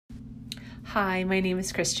Hi, my name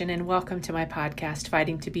is Christian, and welcome to my podcast,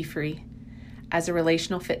 Fighting to Be Free. As a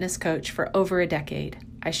relational fitness coach for over a decade,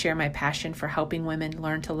 I share my passion for helping women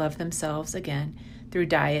learn to love themselves again through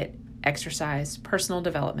diet, exercise, personal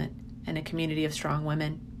development, and a community of strong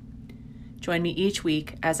women. Join me each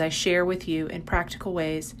week as I share with you in practical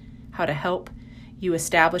ways how to help you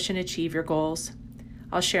establish and achieve your goals.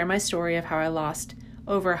 I'll share my story of how I lost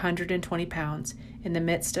over 120 pounds in the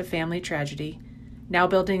midst of family tragedy, now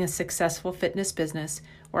building a successful fitness business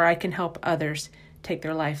where I can help others take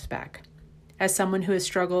their lives back. As someone who has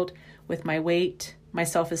struggled with my weight, my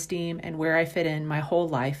self-esteem, and where I fit in my whole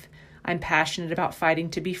life, I'm passionate about fighting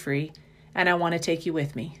to be free, and I want to take you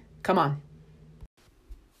with me. Come on.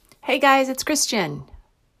 Hey guys, it's Christian.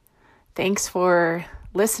 Thanks for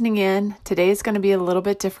listening in. Today is going to be a little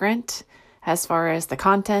bit different as far as the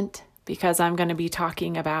content because I'm going to be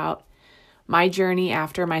talking about my journey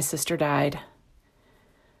after my sister died.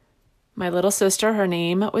 My little sister, her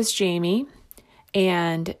name was Jamie,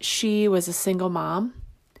 and she was a single mom.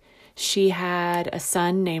 She had a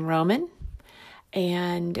son named Roman,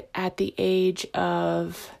 and at the age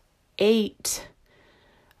of 8,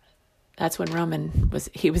 that's when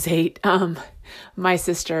he was 8, my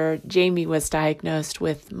sister Jamie was diagnosed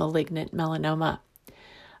with malignant melanoma.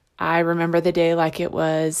 I remember the day like it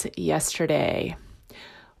was yesterday.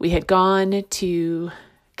 We had gone to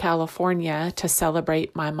California to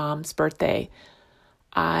celebrate my mom's birthday.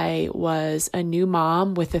 I was a new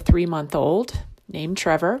mom with a 3-month-old named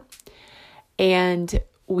Trevor, and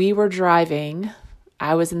we were driving.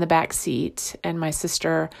 I was in the back seat, and my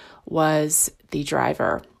sister was the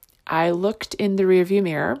driver. I looked in the rearview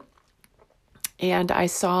mirror, and I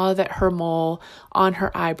saw that her mole on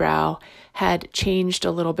her eyebrow had changed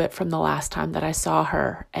a little bit from the last time that I saw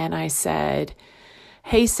her, and I said,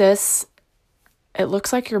 "Hey sis, it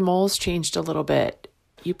looks like your mole's changed a little bit.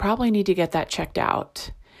 You probably need to get that checked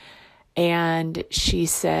out." And she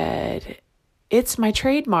said, "It's my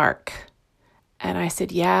trademark." And I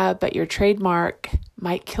said, "Yeah, but your trademark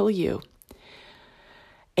might kill you."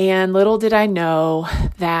 And little did I know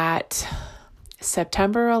that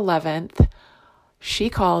September 11th, she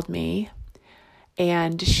called me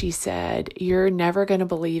and she said, "You're never going to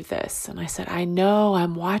believe this." And I said, "I know,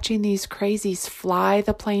 I'm watching these crazies fly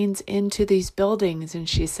the planes into these buildings." And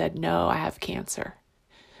she said, "No, I have cancer."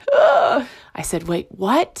 Ugh. I said, "Wait,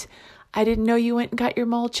 what? I didn't know you went and got your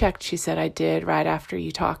mole checked." She said, "I did right after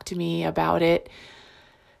you talked to me about it.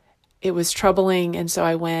 It was troubling, and so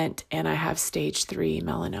I went, and I have stage 3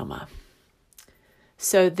 melanoma."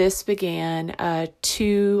 So this began a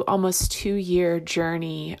almost 2-year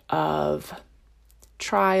journey of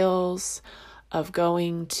trials, of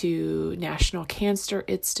going to National Cancer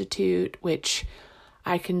Institute, which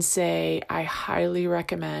I can say I highly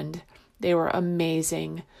recommend. They were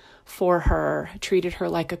amazing for her, treated her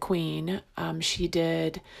like a queen. She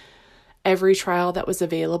did every trial that was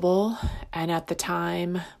available, and at the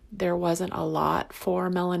time, there wasn't a lot for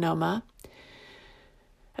melanoma.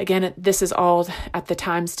 Again, this is all at the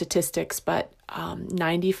time statistics, but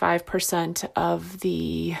 95% of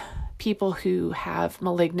the people who have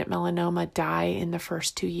malignant melanoma die in the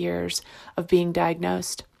first 2 years of being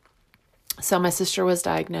diagnosed. So my sister was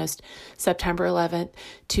diagnosed September 11th,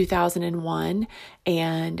 2001,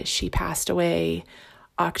 and she passed away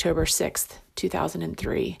October 6th,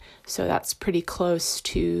 2003. So that's pretty close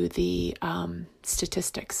to the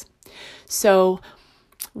statistics. So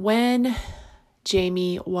when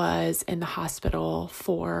Jamie was in the hospital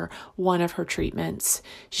for one of her treatments,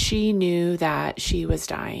 she knew that she was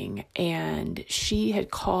dying, and she had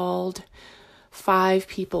called 5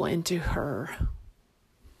 people into her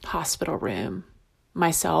hospital room: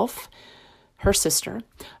 myself, her sister,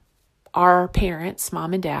 our parents,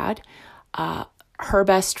 mom and dad, her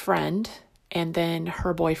best friend, and then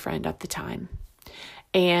her boyfriend at the time.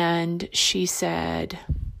 And she said,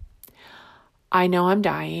 "I know I'm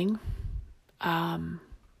dying.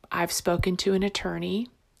 I've spoken to an attorney,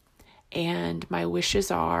 and my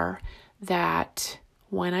wishes are that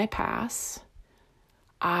when I pass,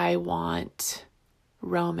 I want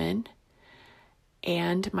Roman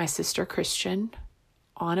and my sister Christian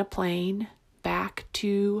on a plane back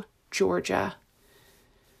to Georgia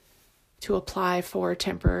to apply for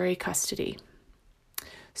temporary custody."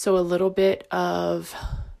 So a little bit of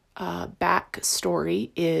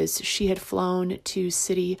backstory is she had flown to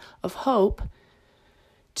City of Hope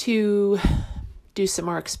to do some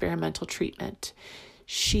more experimental treatment.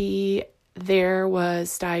 She there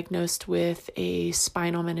was diagnosed with a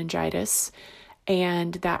spinal meningitis,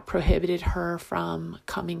 and that prohibited her from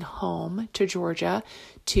coming home to Georgia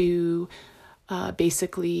to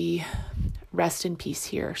basically rest in peace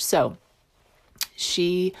here. So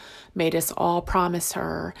She made us all promise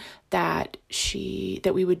her that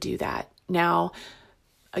we would do that. Now,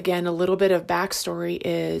 again, a little bit of backstory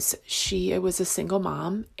is she was a single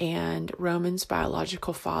mom, and Roman's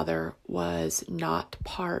biological father was not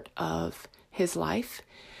part of his life.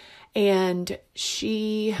 And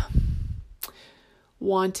she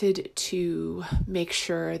wanted to make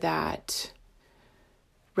sure that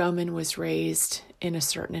Roman was raised in a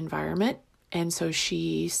certain environment. And so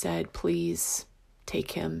she said, please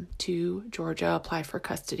take him to Georgia, apply for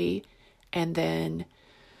custody, and then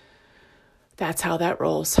that's how that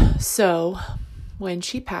rolls. So when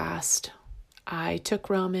she passed, I took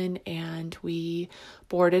Roman and we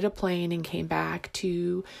boarded a plane and came back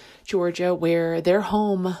to Georgia where their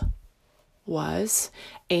home was.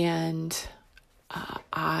 And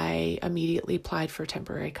I immediately applied for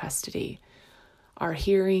temporary custody. Our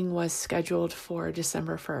hearing was scheduled for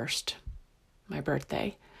December 1st, my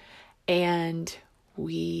birthday. And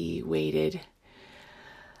we waited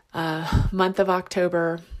a month of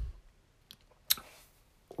October.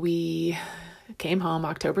 We came home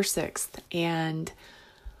October 6th, and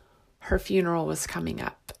her funeral was coming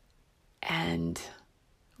up. And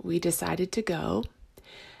we decided to go.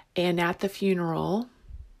 And at the funeral,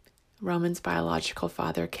 Roman's biological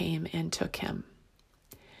father came and took him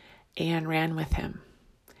and ran with him.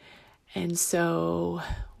 And so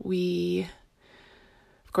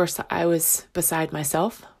of course, I was beside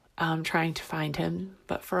myself trying to find him,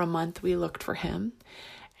 but for a month we looked for him.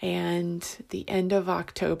 And the end of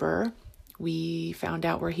October, we found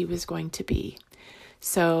out where he was going to be.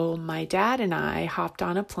 So my dad and I hopped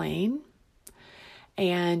on a plane,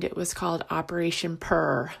 and it was called Operation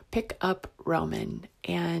Purr, Pick Up Roman.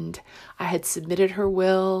 And I had submitted her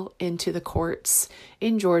will into the courts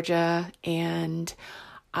in Georgia, and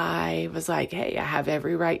I was like, hey, I have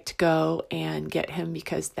every right to go and get him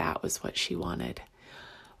because that was what she wanted.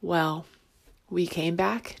 Well, we came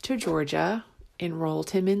back to Georgia,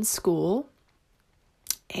 enrolled him in school,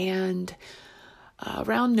 and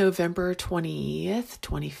around November 20th,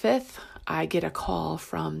 25th, I get a call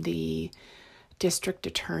from the district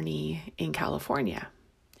attorney in California.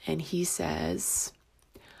 And he says,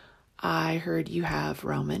 I heard you have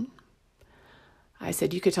Roman. I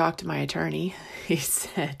said, you could talk to my attorney. He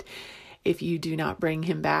said, if you do not bring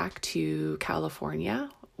him back to California,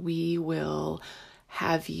 we will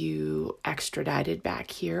have you extradited back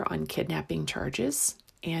here on kidnapping charges,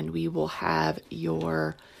 and we will have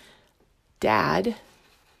your dad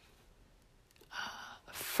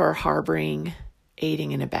for harboring,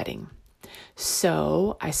 aiding, and abetting.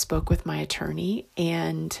 So I spoke with my attorney,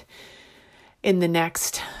 and in the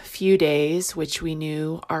next few days, which we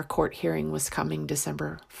knew our court hearing was coming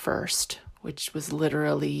December 1st, which was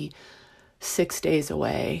literally 6 days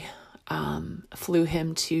away, flew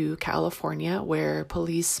him to California, where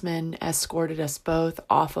policemen escorted us both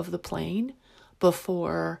off of the plane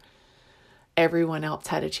before everyone else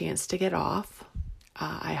had a chance to get off.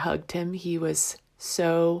 I hugged him. He was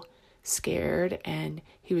so scared and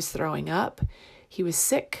he was throwing up. He was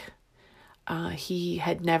sick. He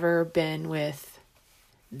had never been with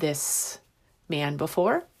this man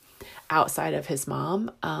before outside of his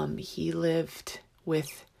mom. He lived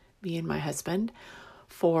with me and my husband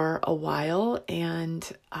for a while,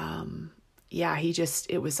 and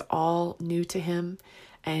it was all new to him,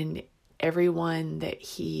 and everyone that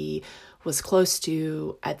he was close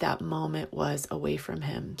to at that moment was away from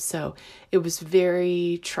him. So it was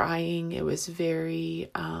very trying. It was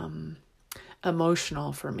very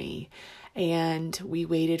emotional for me. And we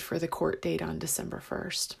waited for the court date on December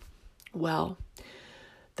 1st. Well,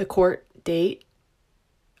 the court date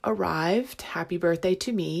arrived. Happy birthday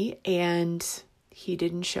to me. And he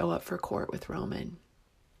didn't show up for court with Roman.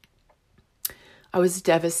 I was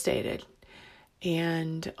devastated.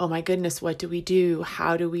 And, oh my goodness, what do we do?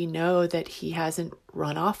 How do we know that he hasn't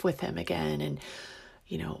run off with him again? And,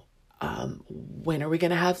 when are we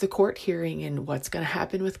going to have the court hearing, and what's going to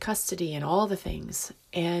happen with custody and all the things?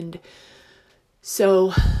 And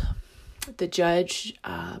so the judge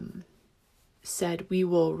said, we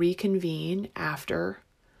will reconvene after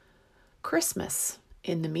Christmas.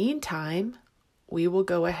 In the meantime, we will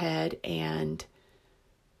go ahead and,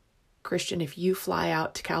 Christian, if you fly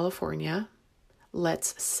out to California,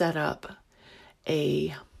 let's set up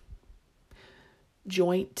a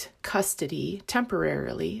joint custody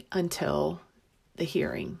temporarily until the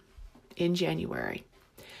hearing in January.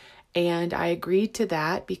 And I agreed to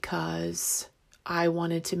that because I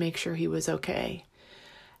wanted to make sure he was okay.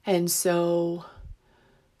 And so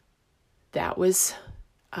that was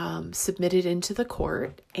submitted into the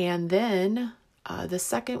court. And then the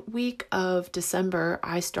second week of December,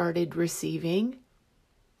 I started receiving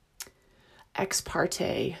ex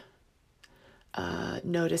parte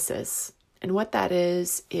notices. And what that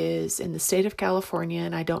is in the state of California,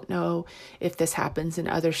 and I don't know if this happens in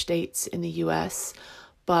other states in the U.S.,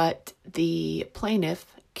 but the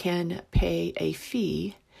plaintiff can pay a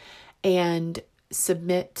fee and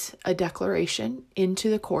submit a declaration into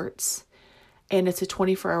the courts, and it's a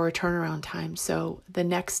 24-hour turnaround time. So the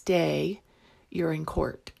next day, you're in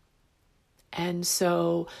court. And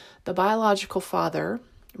so the biological father,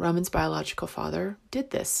 Roman's biological father,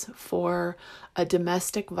 did this for a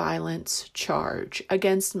domestic violence charge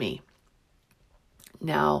against me.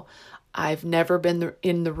 Now, I've never been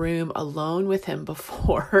in the room alone with him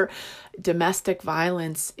before. Domestic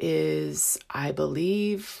violence is, I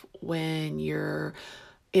believe, when you're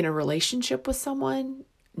in a relationship with someone,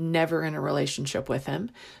 never in a relationship with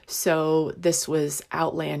him. So this was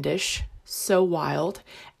outlandish, so wild,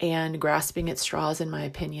 and grasping at straws, in my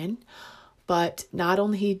opinion. But not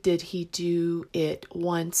only did he do it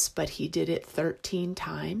once, but he did it 13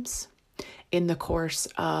 times in the course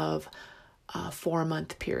of a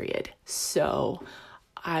 4-month period. So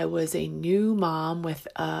I was a new mom with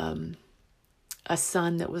a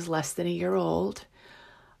son that was less than a year old.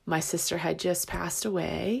 My sister had just passed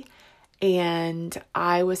away, and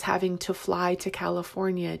I was having to fly to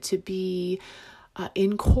California to be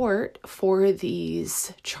in court for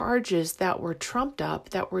these charges that were trumped up,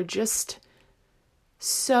 that were just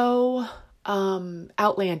so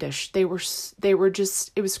outlandish. They were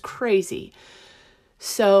just, it was crazy.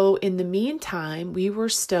 So in the meantime, we were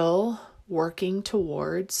still working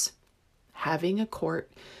towards having a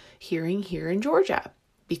court hearing here in Georgia,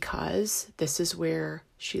 because this is where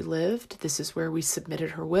she lived. This is where we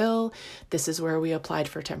submitted her will. This is where we applied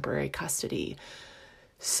for temporary custody.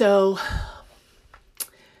 So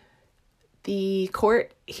the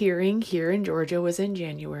court hearing here in Georgia was in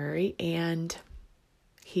January, and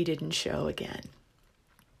he didn't show again.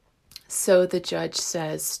 So the judge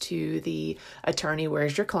says to the attorney,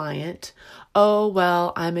 "Where's your client?" "Oh,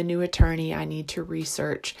 well, I'm a new attorney. I need to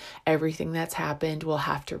research everything that's happened. We'll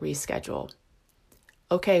have to reschedule."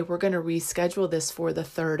 "Okay, we're going to reschedule this for the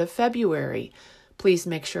 3rd of February. Please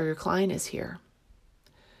make sure your client is here."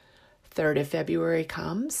 3rd of February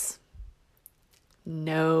comes.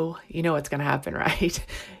 No, you know what's going to happen, right?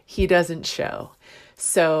 He doesn't show.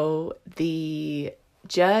 So the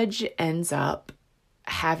judge ends up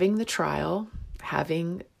having the trial,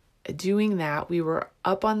 doing that. We were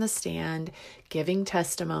up on the stand giving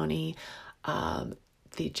testimony.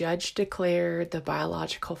 The judge declared the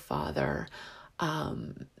biological father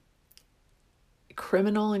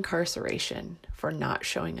criminal incarceration for not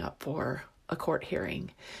showing up for a court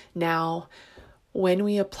hearing. Now, when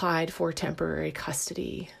we applied for temporary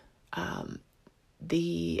custody,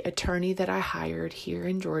 the attorney that I hired here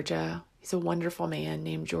in Georgia, he's a wonderful man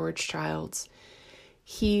named George Childs.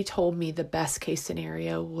 He told me the best case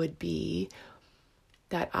scenario would be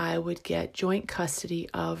that I would get joint custody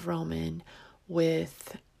of Roman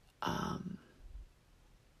with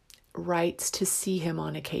rights to see him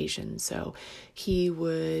on occasion. So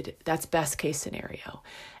that's best case scenario.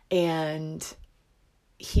 And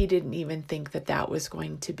he didn't even think that that was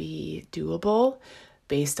going to be doable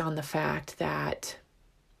based on the fact that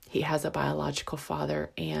he has a biological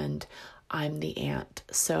father and I'm the aunt.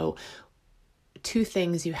 So 2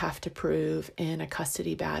 things you have to prove in a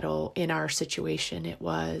custody battle. In our situation, it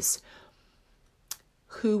was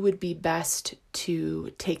who would be best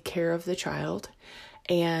to take care of the child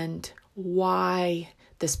and why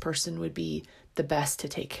this person would be the best to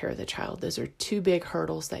take care of the child. Those are 2 big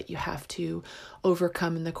hurdles that you have to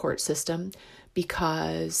overcome in the court system,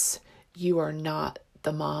 because you are not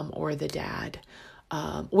the mom or the dad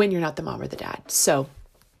when you're not the mom or the dad. So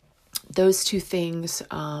those 2 things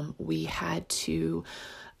we had to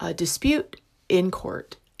dispute in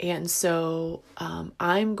court. And so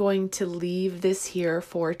I'm going to leave this here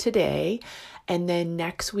for today. And then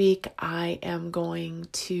next week, I am going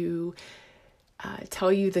to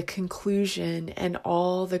tell you the conclusion and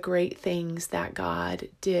all the great things that God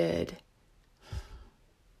did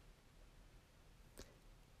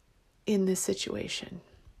in this situation.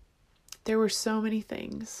 There were so many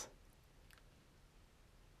things.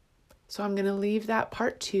 So I'm going to leave that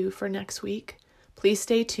part 2 for next week. Please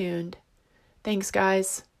stay tuned. Thanks,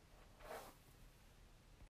 guys.